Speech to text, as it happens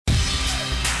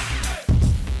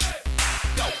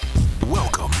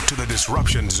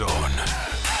Disruption Zone.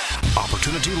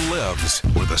 Opportunity lives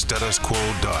where the status quo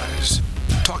dies.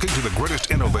 Talking to the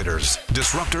greatest innovators,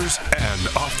 disruptors,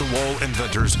 and off-the-wall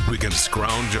inventors we can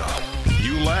scrounge up.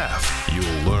 You laugh,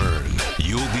 you'll learn,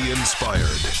 you'll be inspired.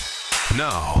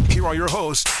 Now, here are your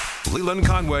hosts, Leland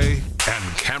Conway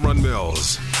and Cameron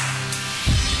Mills.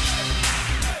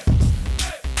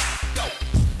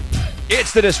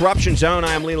 It's the Disruption Zone.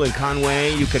 I am Leland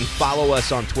Conway. You can follow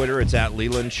us on Twitter. It's at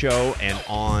Leland Show, and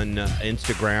on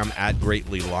Instagram at Great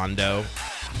Lelando.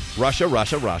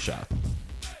 Russia.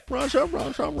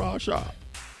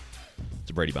 It's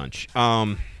a Brady Bunch.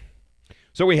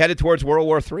 So we headed towards World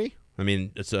War III? I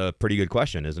mean, it's a pretty good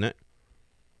question, isn't it?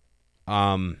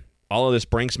 All of this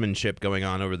brinksmanship going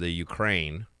on over the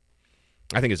Ukraine,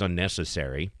 I think, is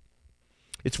unnecessary.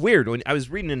 It's weird. When I was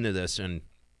reading into this, and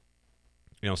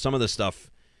you know, some of the stuff,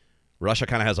 Russia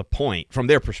kind of has a point from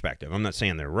their perspective. I'm not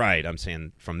saying they're right. I'm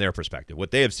saying from their perspective.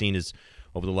 What they have seen is,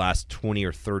 over the last 20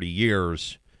 or 30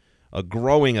 years, a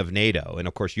growing of NATO. And,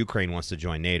 of course, Ukraine wants to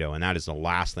join NATO, and that is the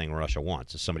last thing Russia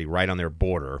wants, is somebody right on their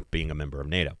border being a member of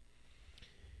NATO.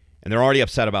 And they're already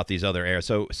upset about these other areas.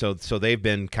 So they've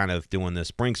been kind of doing this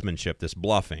brinksmanship, this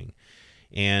bluffing.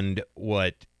 And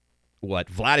what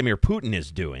Vladimir Putin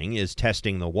is doing is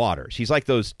testing the waters. He's like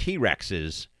those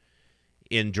T-Rexes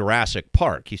in Jurassic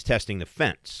Park. He's testing the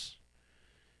fence.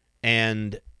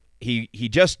 And he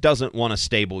just doesn't want a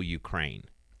stable Ukraine,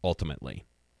 ultimately.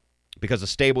 Because a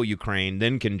stable Ukraine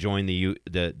then can join the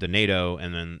NATO,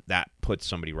 and then that puts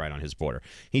somebody right on his border.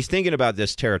 He's thinking about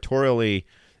this territorially,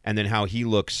 and then how he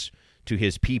looks to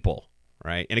his people,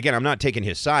 right? And again, I'm not taking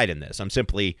his side in this. I'm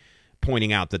simply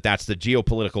pointing out that that's the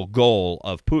geopolitical goal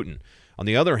of Putin. On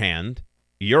the other hand,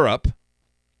 Europe,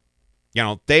 you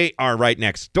know, they are right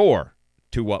next door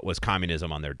to what was communism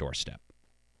on their doorstep.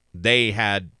 They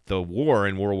had the war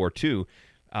in World War II,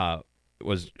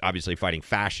 was obviously fighting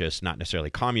fascists, not necessarily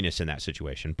communists in that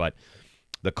situation, but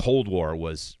the Cold War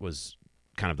was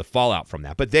kind of the fallout from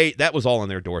that. But that was all on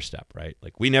their doorstep, right?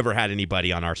 Like, we never had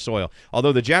anybody on our soil.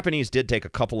 Although the Japanese did take a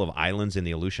couple of islands in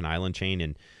the Aleutian Island chain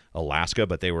in Alaska,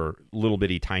 but they were little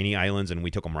bitty tiny islands, and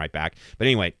we took them right back. But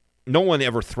anyway, no one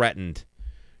ever threatened,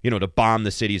 to bomb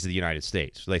the cities of the United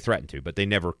States. They threatened to, but they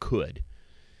never could.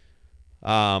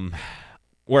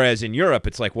 Whereas in Europe,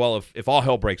 it's like, well, if all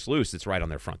hell breaks loose, it's right on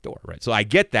their front door, right? So I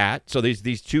get that. So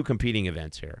these two competing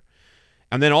events here.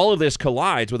 And then all of this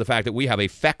collides with the fact that we have a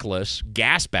feckless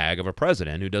gas bag of a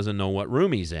president who doesn't know what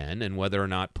room he's in and whether or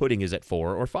not pudding is at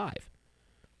 4 or 5.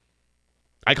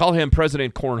 I call him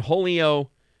President Cornholio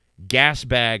Gas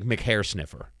Bag McHair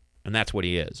Sniffer, and that's what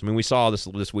he is. I mean, we saw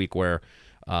this week where,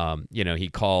 he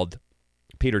called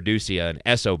Peter Ducey an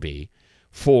SOB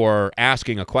for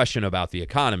asking a question about the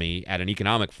economy at an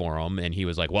economic forum, and he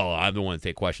was like, well, I'm the one to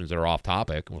take questions that are off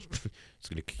topic. Well, it's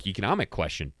an economic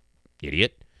question,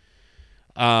 idiot.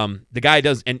 The guy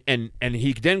does, and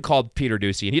he then called Peter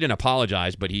Ducey, and he didn't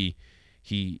apologize, but he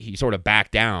sort of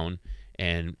backed down,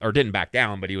 or didn't back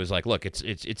down, but he was like, look, it's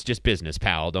just business,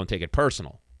 pal. Don't take it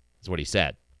personal, is what he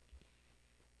said.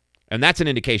 And that's an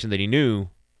indication that he knew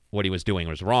what he was doing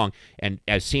was wrong. And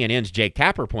as CNN's Jake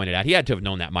Tapper pointed out, he had to have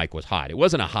known that mic was hot. It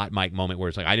wasn't a hot mic moment where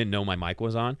it's like, I didn't know my mic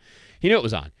was on. He knew it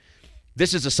was on.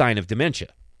 This is a sign of dementia,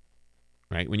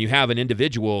 right? When you have an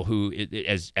individual who,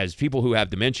 as people who have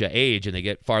dementia age and they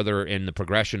get farther in the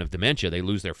progression of dementia, they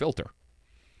lose their filter.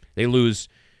 They lose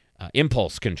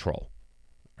impulse control,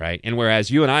 right? And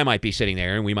whereas you and I might be sitting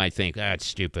there and we might think, that's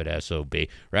stupid SOB,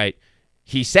 right?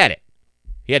 He said it.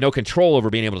 He had no control over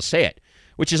being able to say it,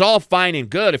 which is all fine and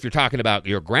good if you're talking about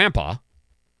your grandpa.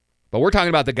 But we're talking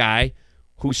about the guy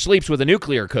who sleeps with the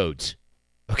nuclear codes,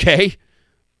 okay?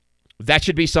 That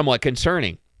should be somewhat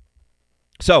concerning.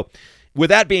 So,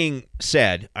 with that being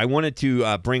said, I wanted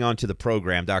to bring onto the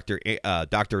program Dr.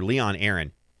 Leon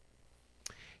Aron.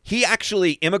 He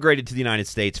actually immigrated to the United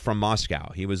States from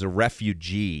Moscow. He was a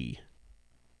refugee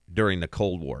during the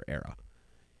Cold War era.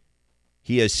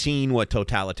 He has seen what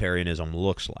totalitarianism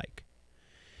looks like.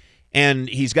 And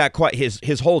he's got quite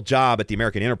his whole job at the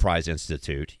American Enterprise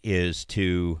Institute is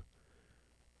to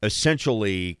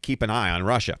essentially keep an eye on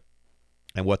Russia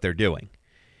and what they're doing.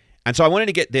 And so I wanted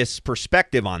to get this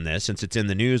perspective on this since it's in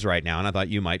the news right now, and I thought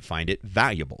you might find it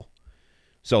valuable.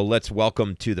 So let's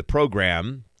welcome to the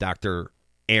program Dr.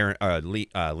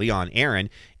 Leon Aron,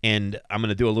 and I'm going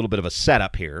to do a little bit of a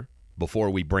setup here before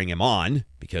we bring him on,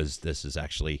 because this is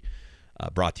actually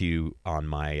brought to you on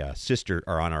my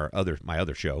my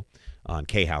other show on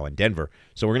KHOW in Denver.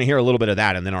 So we're going to hear a little bit of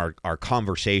that, and then our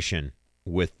conversation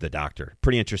with the doctor.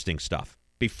 Pretty interesting stuff.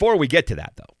 Before we get to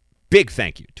that, though, big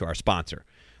thank you to our sponsor,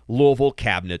 Louisville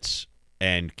Cabinets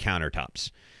and Countertops.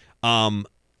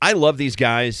 I love these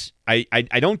guys. I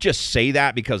don't just say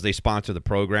that because they sponsor the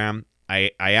program.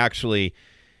 I actually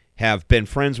have been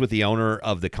friends with the owner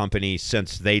of the company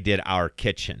since they did our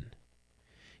kitchen.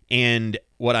 And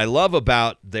what I love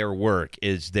about their work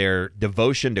is their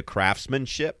devotion to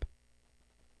craftsmanship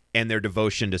and their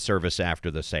devotion to service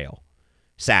after the sale.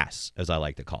 SaaS, as I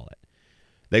like to call it.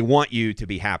 They want you to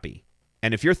be happy.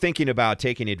 And if you're thinking about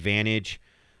taking advantage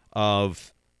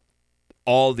of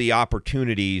all the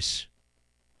opportunities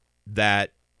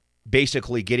that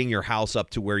basically getting your house up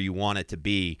to where you want it to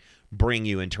be bring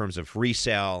you in terms of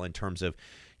resale, in terms of,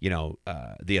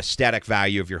 the aesthetic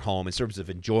value of your home, in terms of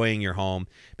enjoying your home,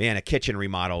 man, a kitchen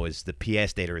remodel is the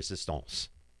pièce de résistance,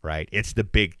 right? It's the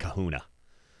big kahuna.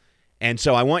 And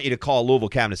so I want you to call Louisville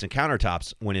Cabinets and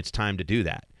Countertops when it's time to do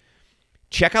that.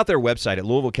 Check out their website at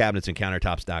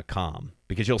LouisvilleCabinetsandCountertops.com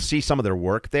because you'll see some of their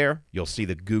work there. You'll see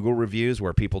the Google reviews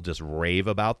where people just rave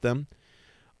about them.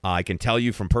 I can tell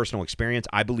you from personal experience,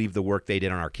 I believe the work they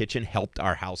did on our kitchen helped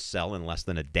our house sell in less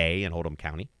than a day in Oldham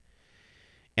County.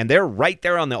 And they're right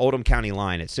there on the Oldham County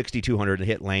line at 6200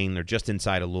 Hit Lane. They're just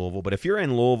inside of Louisville. But if you're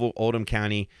in Louisville, Oldham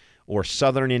County, or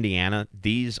southern Indiana,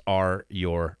 these are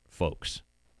your folks.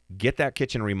 Get that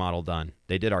kitchen remodel done.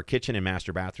 They did our kitchen and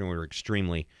master bathroom. We were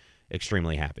extremely,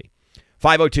 extremely happy.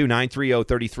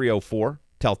 502-930-3304.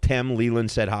 Tell Tim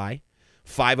Leland said hi.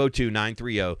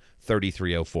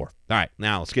 502-930-3304. All right,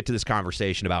 now let's get to this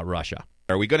conversation about Russia.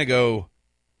 Are we going to go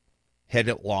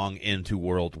headlong into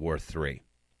World War III?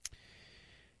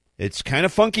 It's kind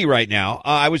of funky right now.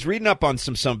 I was reading up on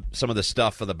some of the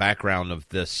stuff for the background of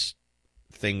this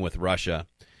thing with Russia.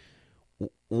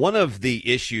 One of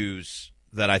the issues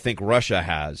that I think Russia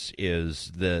has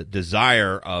is the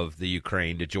desire of the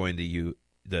Ukraine to join the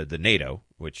NATO,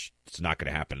 which is not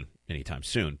going to happen anytime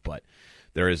soon, but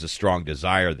there is a strong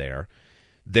desire there.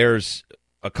 There's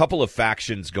a couple of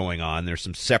factions going on. There's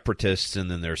some separatists, and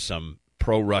then there's some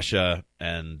pro-Russia,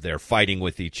 and they're fighting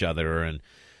with each other, and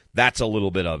that's a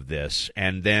little bit of this.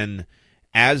 And then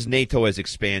as NATO has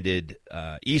expanded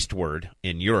eastward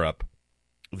in Europe,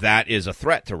 that is a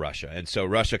threat to Russia. And so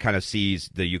Russia kind of sees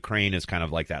the Ukraine as kind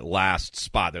of like that last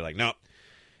spot. They're like, nope,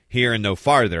 here and no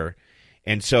farther.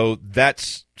 And so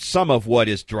that's some of what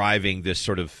is driving this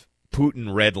sort of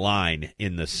Putin red line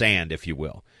in the sand, if you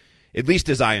will, at least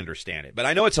as I understand it. But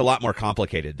I know it's a lot more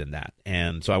complicated than that.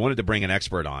 And so I wanted to bring an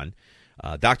expert on.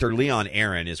 Dr. Leon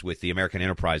Aron is with the American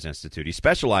Enterprise Institute. He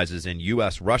specializes in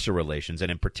U.S.-Russia relations,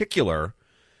 and in particular,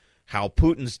 how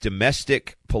Putin's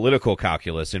domestic political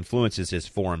calculus influences his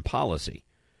foreign policy.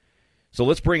 So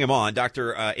let's bring him on.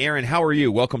 Dr. Aron, how are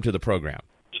you? Welcome to the program.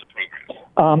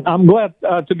 I'm glad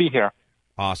to be here.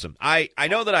 Awesome. I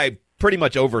know that I pretty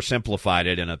much oversimplified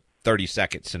it in a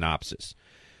 30-second synopsis,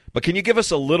 but can you give us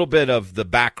a little bit of the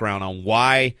background on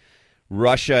why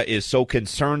Russia is so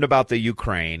concerned about the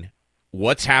Ukraine,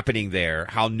 what's happening there,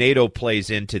 how NATO plays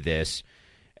into this,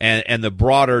 and the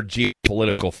broader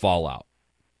geopolitical fallout?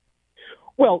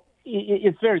 Well,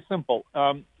 it's very simple.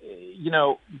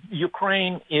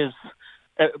 Ukraine is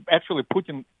actually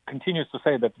Putin continues to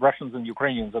say that Russians and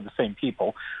Ukrainians are the same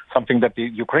people, something that the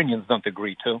Ukrainians don't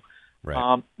agree to.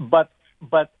 Right. But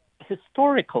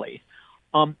historically,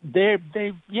 they're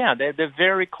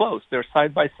very close. They're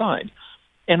side by side,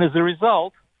 and as a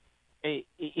result,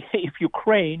 if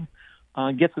Ukraine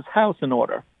gets its house in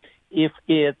order, if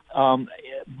it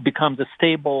becomes a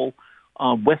stable,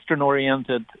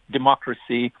 Western-oriented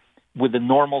democracy with a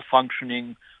normal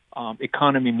functioning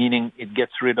economy, meaning it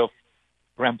gets rid of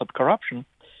rampant corruption,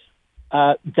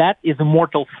 that is a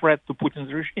mortal threat to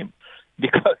Putin's regime,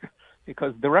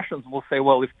 because the Russians will say,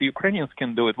 well, if the Ukrainians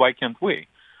can do it, why can't we?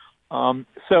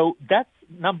 So that's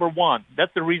number one.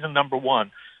 That's the reason number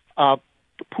one.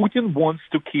 Putin wants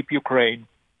to keep Ukraine,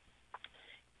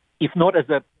 if not as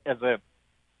a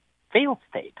failed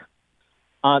state,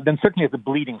 then certainly as a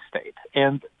bleeding state.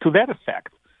 And to that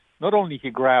effect, not only he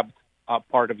grabbed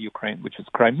part of Ukraine, which is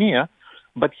Crimea,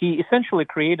 but he essentially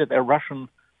created a Russian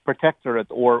protectorate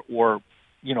or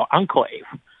enclave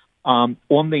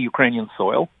on the Ukrainian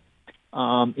soil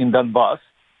in Donbass,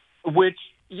 which,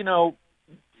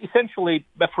 essentially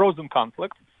a frozen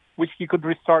conflict, which he could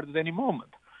restart at any moment.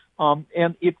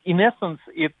 And in essence,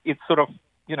 it sort of,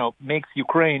 makes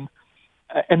Ukraine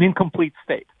an incomplete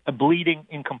state, a bleeding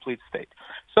incomplete state.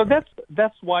 So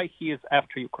that's why he is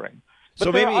after Ukraine. But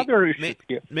so there are other issues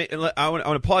here. I want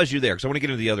to pause you there because I want to get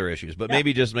into the other issues. But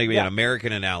maybe an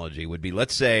American analogy would be,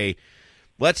 let's say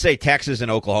Texas and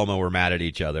Oklahoma were mad at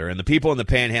each other, and the people in the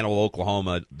Panhandle of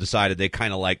Oklahoma decided they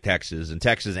kind of like Texas, and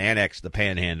Texas annexed the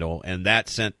Panhandle, and that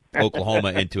sent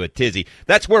Oklahoma into a tizzy.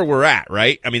 That's where we're at,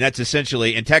 right? I mean, that's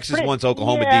essentially, and Texas wants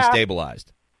Oklahoma destabilized.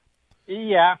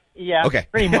 Yeah. Okay.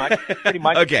 Pretty much.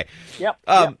 Okay. Yep.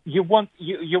 You want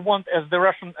as the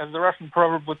Russian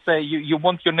proverb would say, you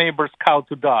want your neighbor's cow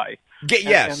to die.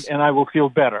 Yes. And I will feel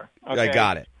better. Okay? I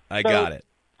got it.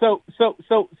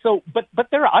 But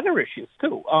there are other issues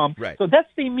too. Right. So that's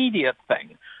the immediate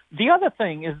thing. The other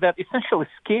thing is that essentially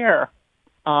scare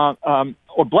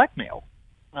or blackmail.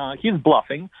 He's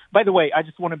bluffing. By the way, I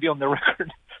just want to be on the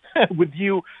record with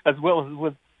you as well as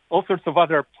with all sorts of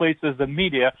other places and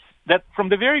media that from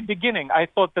the very beginning I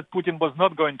thought that Putin was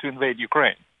not going to invade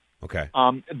Ukraine. Okay.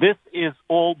 This is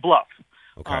all bluff.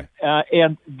 Okay.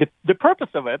 And the purpose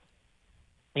of it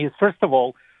is, first of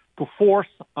all, to force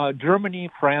Germany,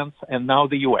 France, and now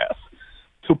the U.S.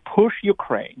 to push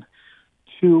Ukraine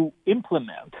to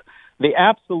implement the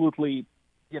absolutely,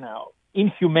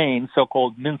 inhumane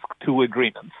so-called Minsk II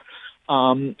agreements,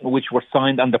 which were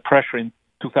signed under pressure in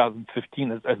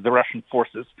 2015 as the Russian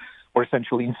forces were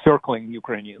essentially encircling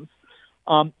Ukrainians,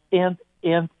 and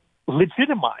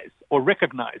legitimize or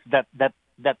recognize that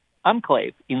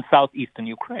enclave in southeastern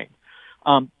Ukraine.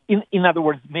 In other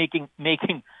words, making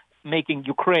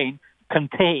Ukraine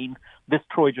contain this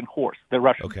Trojan horse, the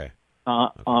Russian,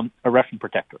 a Russian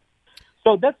protector.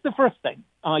 So that's the first thing.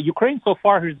 Ukraine so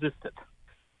far resisted.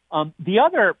 The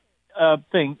other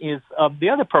thing is the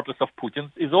other purpose of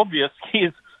Putin is obvious. He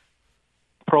is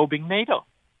probing NATO.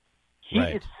 He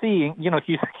is seeing,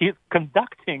 he's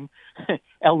conducting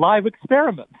a live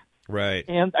experiment. Right.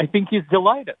 And I think he's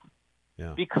delighted.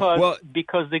 Yeah. Because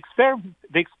the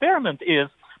experiment is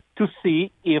to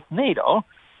see if NATO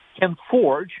can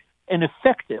forge an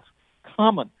effective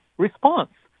common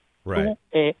response to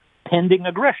a pending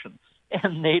aggression,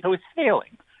 and NATO is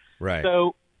failing. Right.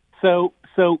 So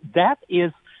that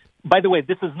is, by the way,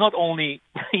 this is not only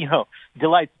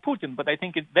delights Putin, but I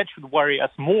think that should worry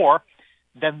us more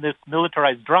than this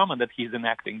militarized drama that he's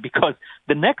enacting, because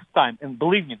the next time, and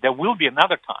believe me, there will be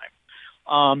another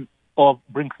time of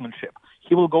brinksmanship,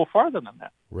 he will go farther than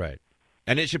that. Right.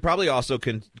 And it should probably also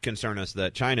concern us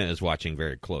that China is watching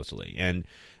very closely. And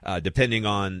depending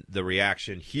on the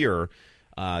reaction here,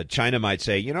 China might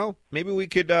say, maybe we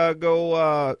could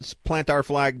go plant our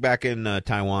flag back in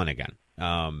Taiwan again.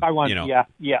 Taiwan,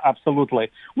 yeah, absolutely.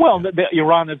 Well, the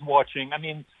Iran is watching. I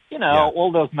mean,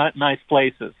 all those nice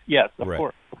places. Yes, of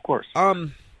course.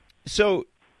 So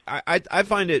I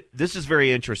find this is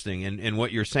very interesting, and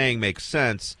what you're saying makes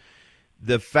sense.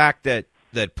 The fact that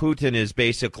Putin is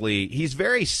basically, he's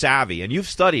very savvy, and you've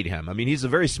studied him. I mean, he's a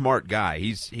very smart guy.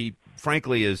 He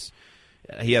frankly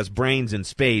he has brains in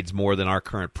spades more than our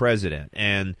current president.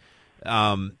 And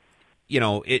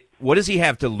what does he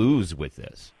have to lose with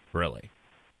this, really?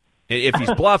 If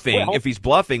he's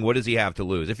bluffing, what does he have to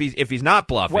lose? If he's not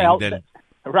bluffing, then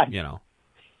right.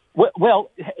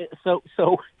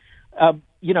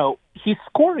 He's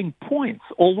scoring points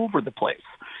all over the place.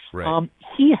 Right.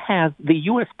 He has the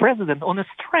U.S. president on a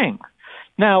string.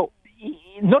 Now,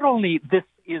 not only this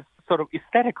is sort of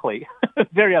aesthetically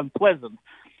very unpleasant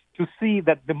to see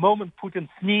that the moment Putin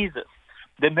sneezes,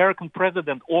 the American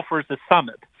president offers a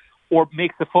summit or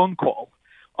makes a phone call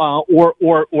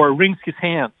or wrings his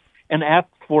hands and asks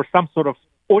for some sort of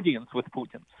audience with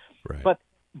Putin. Right.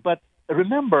 But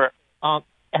remember,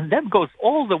 and that goes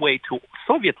all the way to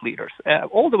Soviet leaders,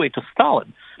 all the way to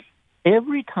Stalin.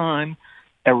 Every time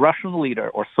a Russian leader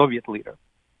or Soviet leader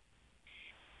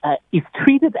is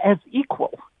treated as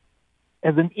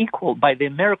an equal by the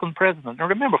American president. And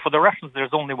remember, for the Russians,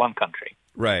 there's only one country,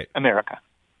 right? America.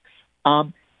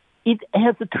 It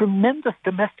has a tremendous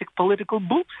domestic political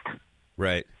boost,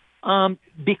 right?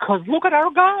 Because look at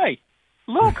our guy.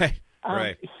 Look,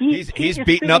 right. He's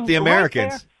beating up the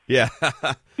Americans. Yeah,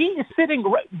 he is sitting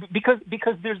because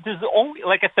there's only,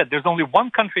 like I said, there's only one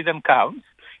country that counts,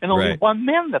 and only one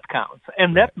man that counts,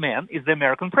 and that man is the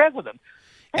American president.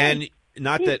 And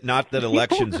not that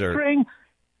elections are.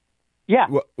 Yeah.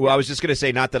 Well, I was just going to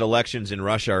say, not that elections in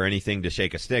Russia are anything to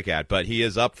shake a stick at, but he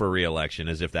is up for re-election,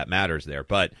 as if that matters there.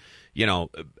 But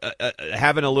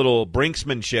having a little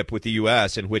brinksmanship with the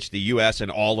U.S., in which the U.S.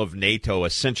 and all of NATO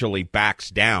essentially backs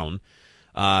down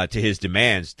to his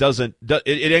demands, it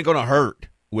ain't going to hurt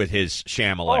with his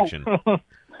sham election.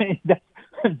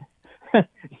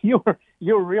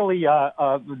 You're really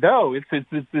no.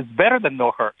 It's better than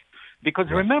no hurt, because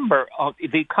remember,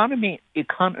 the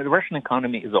Russian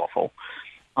economy is awful.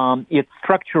 It's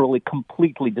structurally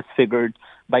completely disfigured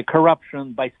by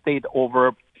corruption, by state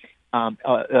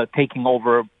taking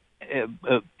over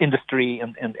industry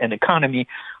and economy,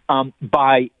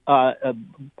 by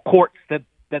courts that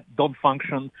don't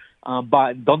function,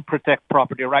 don't protect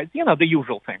property rights. The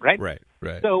usual thing, right?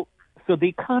 Right. So the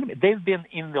economy, they've been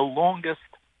in the longest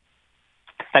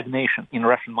stagnation in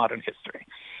Russian modern history.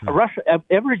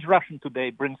 Average Russian today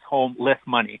brings home less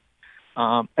money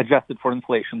adjusted for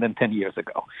inflation than 10 years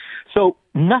ago. So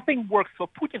nothing works for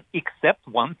Putin except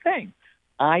one thing.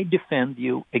 I defend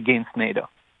you against NATO.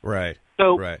 Right.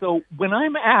 So when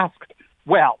I'm asked,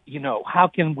 well, how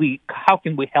can we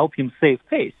help him save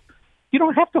face? You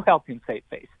don't have to help him save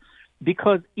face,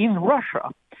 because in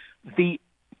Russia, the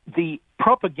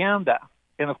propaganda,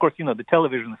 and of course, the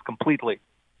television is completely,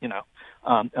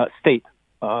 state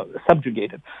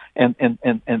subjugated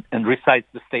and recites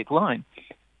the state line.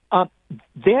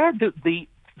 There, the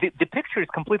picture is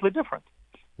completely different.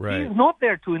 Right. He is not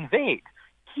there to invade.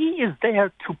 He is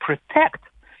there to protect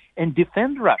and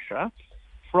defend Russia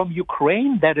from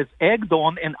Ukraine that is egged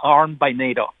on and armed by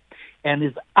NATO and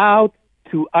is out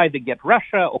to either get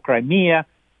Russia or Crimea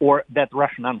or that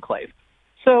Russian enclave.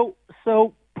 So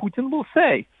Putin will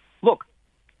say, look,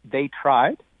 they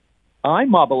tried. I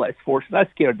mobilized forces. I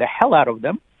scared the hell out of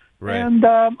them. Right. And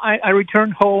I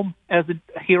returned home as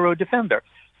a hero defender.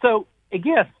 So,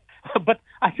 again, but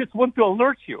I just want to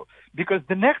alert you, because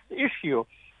the next issue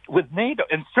with NATO,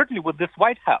 and certainly with this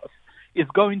White House, is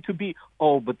going to be,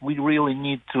 but we really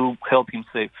need to help him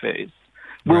save face.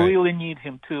 We really need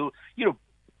him to,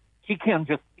 he can't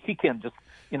just,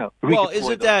 well,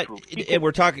 isn't that, and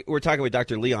we're talking with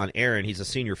Dr. Leon Aron, he's a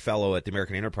senior fellow at the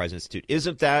American Enterprise Institute.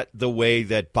 Isn't that the way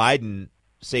that Biden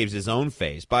saves his own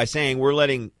face? By saying we're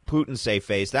letting Putin save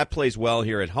face, that plays well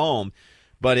here at home,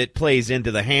 but it plays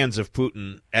into the hands of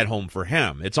Putin at home for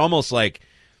him. It's almost like,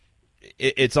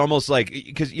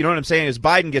 because you know what I'm saying is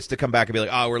Biden gets to come back and be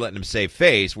like, we're letting him save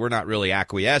face. We're not really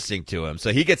acquiescing to him.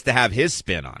 So he gets to have his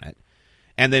spin on it.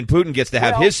 And then Putin gets to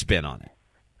have his spin on it.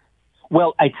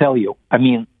 Well, I tell you, I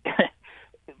mean,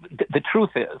 the truth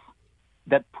is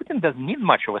that Putin doesn't need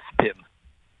much of a spin.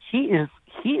 He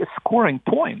is scoring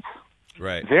points.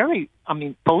 Right.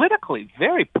 Politically,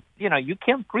 you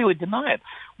can't really deny it.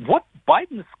 What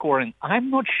Biden is scoring, I'm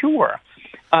not sure.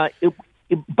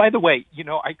 By the way,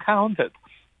 I counted.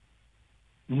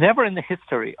 Never in the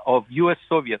history of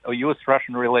U.S.-Soviet or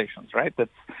U.S.-Russian relations, right? That's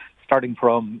starting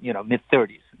from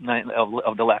mid-30s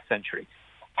of the last century.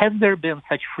 Has there been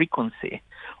such frequency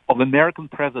of American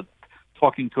president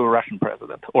talking to a Russian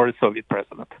president or a Soviet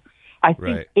president? I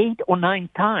think 8 or 9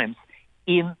 times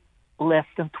in less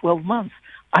than 12 months.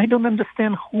 I don't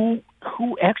understand who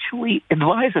actually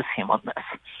advises him on this.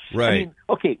 Right.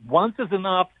 Once is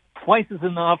enough, twice is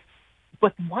enough,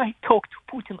 but why talk to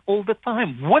Putin all the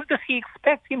time? What does he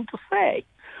expect him to say?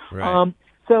 Right.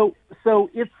 So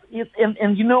it's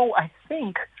I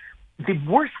think the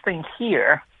worst thing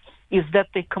here is that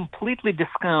they completely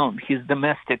discount his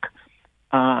domestic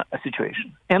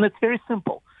situation. And it's very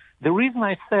simple. The reason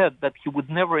I said that he would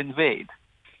never invade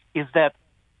is that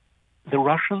the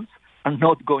Russians are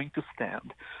not going to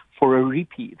stand for a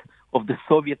repeat of the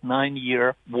Soviet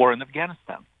 9-year war in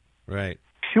Afghanistan. Right.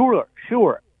 Sure.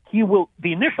 He will.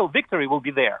 The initial victory will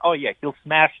be there. Oh yeah, he'll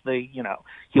smash the.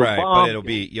 He'll bomb. But it'll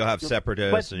be. You'll have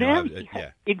separatists. But then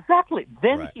exactly.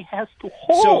 Then he has to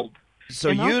hold. So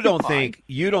you don't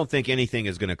think anything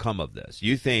is going to come of this?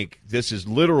 You think this is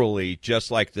literally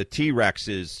just like the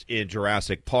T-Rexes in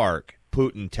Jurassic Park,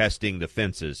 Putin testing the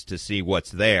fences to see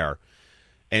what's there,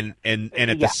 and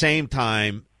at the same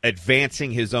time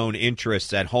advancing his own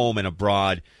interests at home and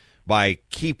abroad by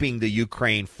keeping the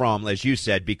Ukraine from, as you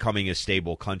said, becoming a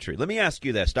stable country. Let me ask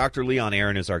you this. Dr. Leon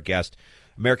Aron is our guest,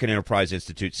 American Enterprise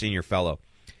Institute senior fellow.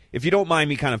 If you don't mind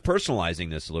me kind of personalizing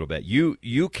this a little bit,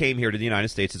 you came here to the United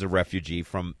States as a refugee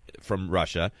from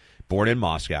Russia, born in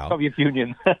Moscow. Soviet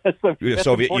Union. Soviet Union,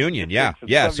 Soviet Union.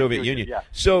 Yeah.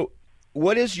 So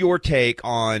what is your take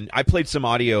on, I played some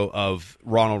audio of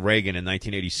Ronald Reagan in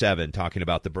 1987 talking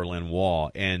about the Berlin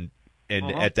Wall, and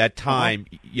at that time,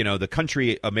 the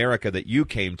country, America, that you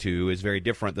came to is very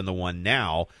different than the one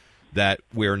now that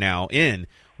we're now in.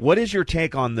 What is your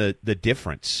take on the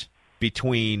difference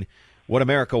between what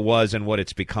America was and what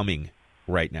it's becoming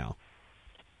right now?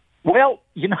 Well,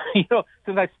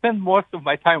 since I spend most of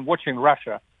my time watching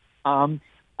Russia,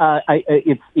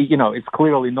 it's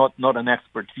clearly not an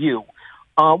expert view.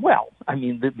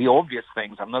 The obvious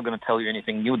things. I'm not going to tell you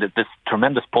anything new. That this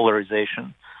tremendous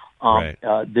polarization,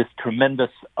 this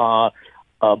tremendous, a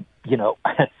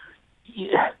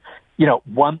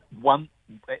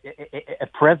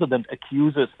president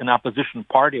accuses an opposition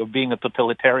party of being a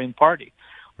totalitarian party.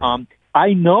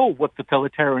 I know what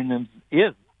totalitarianism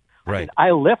is. Right. I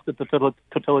left a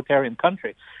totalitarian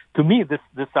country. To me, this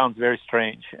sounds very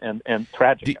strange and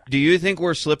tragic. Do you think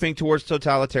we're slipping towards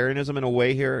totalitarianism in a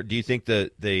way here? Do you think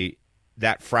that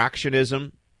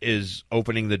fractionism is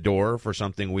opening the door for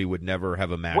something we would never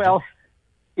have imagined? Well,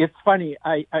 it's funny.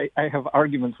 I have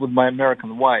arguments with my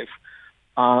American wife,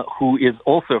 who is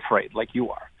also afraid, like you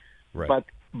are. Right.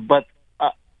 But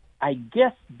I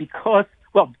guess because,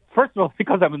 well, first of all,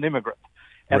 because I'm an immigrant,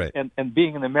 and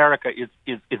being in America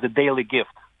is a daily gift,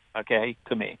 okay,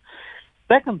 to me.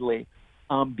 Secondly,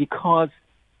 because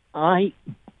I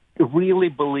really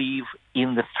believe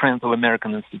in the strength of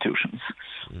American institutions.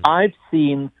 I've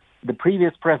seen the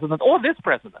previous president or this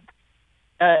president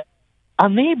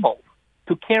unable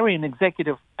to carry an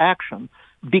executive action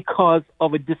because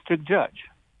of a district judge.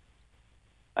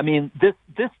 I mean,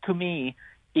 this to me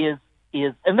is,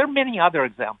 and there are many other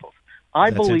examples.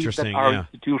 I believe that our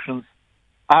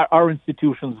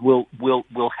institutions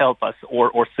will help us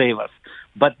or save us.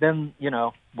 But then,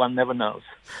 one never knows.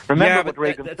 Remember what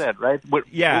Reagan said, right? We're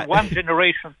one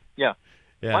generation,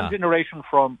 one generation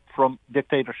from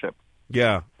dictatorship.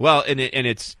 Yeah. Well, and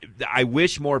it's. I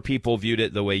wish more people viewed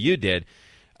it the way you did,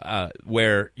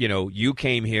 where you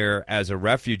came here as a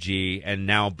refugee and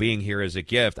now being here as a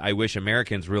gift. I wish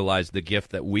Americans realized the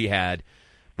gift that we had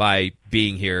by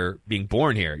being here, being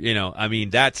born here. I mean,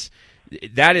 that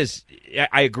is.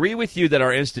 I agree with you that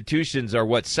our institutions are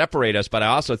what separate us, but I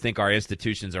also think our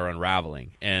institutions are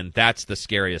unraveling, and that's the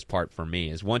scariest part for me.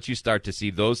 Is once you start to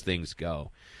see those things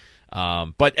go.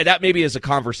 But that maybe is a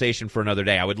conversation for another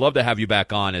day. I would love to have you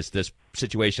back on as this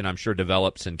situation, I'm sure,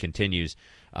 develops and continues.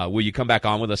 Will you come back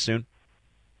on with us soon?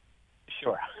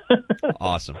 Sure.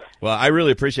 Awesome. Well, I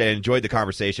really appreciate it. I enjoyed the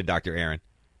conversation, Dr. Aron.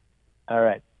 All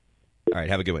right.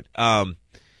 Have a good one.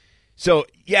 So,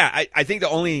 yeah, I think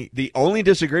the only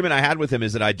disagreement I had with him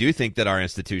is that I do think that our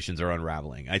institutions are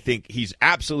unraveling. I think he's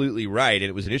absolutely right, and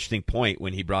it was an interesting point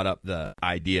when he brought up the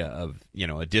idea of,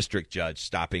 a district judge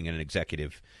stopping an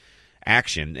executive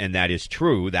action, and that is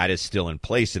true. That is still in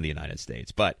place in the United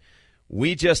States. But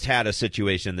we just had a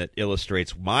situation that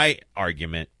illustrates my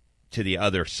argument to the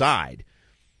other side,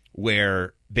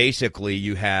 where basically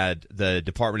you had the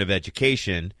Department of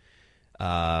Education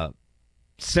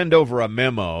send over a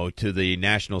memo to the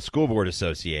National School Board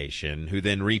Association, who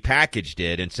then repackaged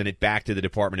it and sent it back to the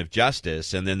Department of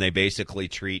Justice, and then they basically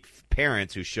treat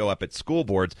parents who show up at school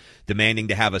boards demanding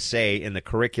to have a say in the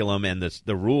curriculum and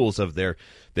the rules of their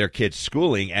kids'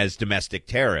 schooling as domestic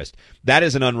terrorists. That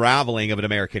is an unraveling of an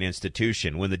American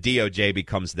institution. When the DOJ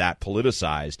becomes that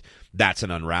politicized, that's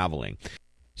an unraveling.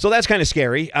 So that's kind of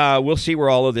scary. We'll see where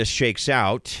all of this shakes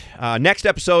out. Next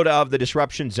episode of The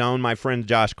Disruption Zone, my friend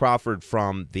Josh Crawford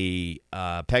from the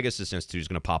Pegasus Institute is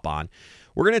going to pop on.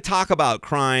 We're going to talk about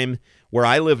crime where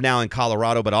I live now in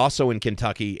Colorado, but also in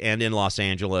Kentucky and in Los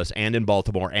Angeles and in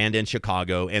Baltimore and in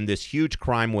Chicago, and this huge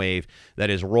crime wave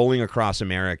that is rolling across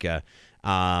America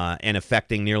and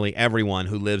affecting nearly everyone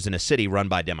who lives in a city run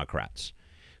by Democrats.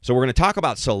 So we're going to talk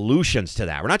about solutions to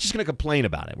that. We're not just going to complain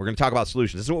about it. We're going to talk about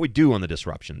solutions. This is what we do on the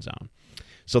Disruption Zone.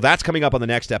 So that's coming up on the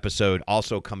next episode,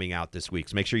 also coming out this week.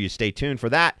 So make sure you stay tuned for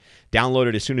that. Download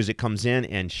it as soon as it comes in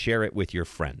and share it with your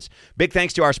friends. Big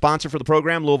thanks to our sponsor for the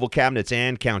program, Louisville Cabinets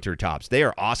and Countertops. They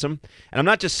are awesome. And I'm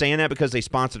not just saying that because they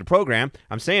sponsored the program.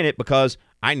 I'm saying it because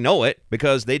I know it,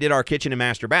 because they did our kitchen and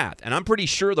master bath. And I'm pretty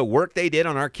sure the work they did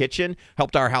on our kitchen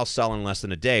helped our house sell in less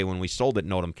than a day when we sold it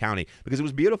in Oldham County, because it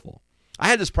was beautiful. I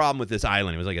had this problem with this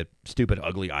island. It was like a stupid,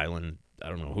 ugly island. I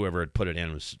don't know, whoever had put it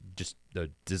in, was just,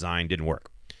 the design didn't work.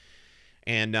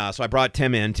 And so I brought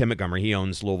Tim Montgomery. He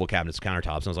owns Louisville Cabinets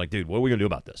Countertops. And I was like, dude, what are we going to do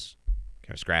about this?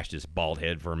 Kind of scratched his bald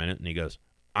head for a minute, and he goes,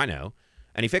 I know.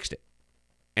 And he fixed it.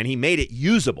 And he made it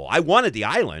usable. I wanted the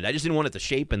island. I just didn't want it the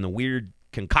shape and the weird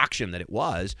concoction that it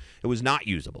was. It was not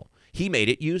usable. He made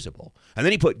it usable. And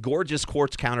then he put gorgeous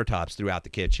quartz countertops throughout the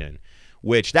kitchen,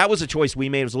 which that was a choice we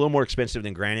made. It was a little more expensive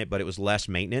than granite, but it was less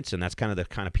maintenance, and that's kind of the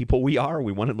kind of people we are.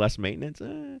 We wanted less maintenance.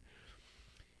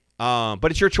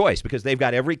 But it's your choice, because they've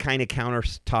got every kind of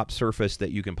countertop surface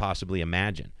that you can possibly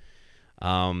imagine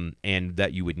and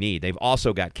that you would need. They've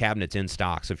also got cabinets in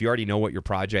stock. So if you already know what your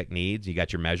project needs, you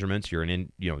got your measurements, you're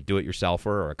an do-it-yourselfer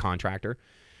or a contractor,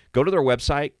 go to their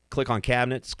website, click on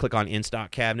cabinets, click on in-stock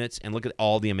cabinets, and look at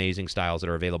all the amazing styles that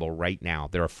are available right now.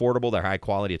 They're affordable. They're high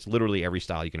quality. It's literally every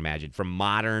style you can imagine, from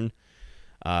modern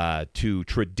to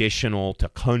traditional to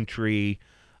country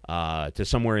to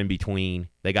somewhere in between.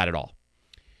 They got it all.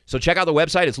 So check out the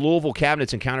website. It's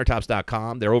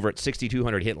LouisvilleCabinetsandCountertops.com. They're over at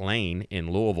 6200 Hit Lane in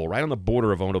Louisville, right on the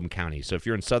border of Oldham County. So if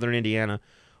you're in southern Indiana,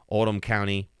 Oldham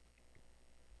County,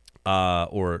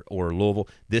 or Louisville,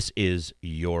 this is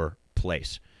your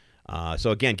place.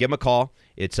 So again, give them a call.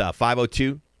 It's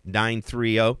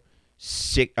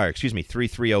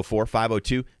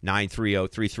 502-930-3304,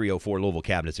 502-930-3304, Louisville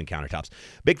Cabinets and Countertops.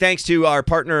 Big thanks to our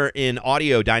partner in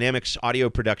audio, Dynamics Audio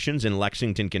Productions in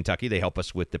Lexington, Kentucky. They help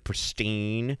us with the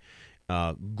pristine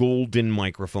golden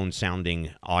microphone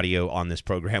sounding audio on this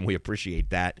program. We appreciate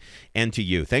that. And to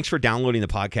you, thanks for downloading the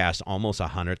podcast almost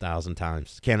 100,000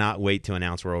 times. Cannot wait to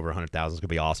announce we're over 100,000. It's going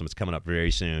to be awesome. It's coming up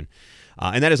very soon.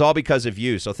 And that is all because of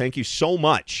you. So thank you so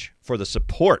much for the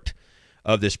support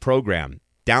of this program.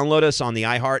 Download us on the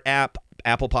iHeart app,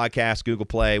 Apple Podcasts, Google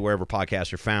Play, wherever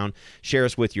podcasts are found. Share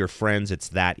us with your friends. It's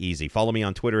that easy. Follow me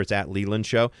on Twitter. It's at Leland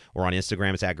Show. Or on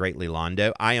Instagram, it's at Great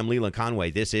Lelondo. I am Leland Conway.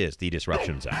 This is The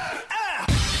Disruption Zone.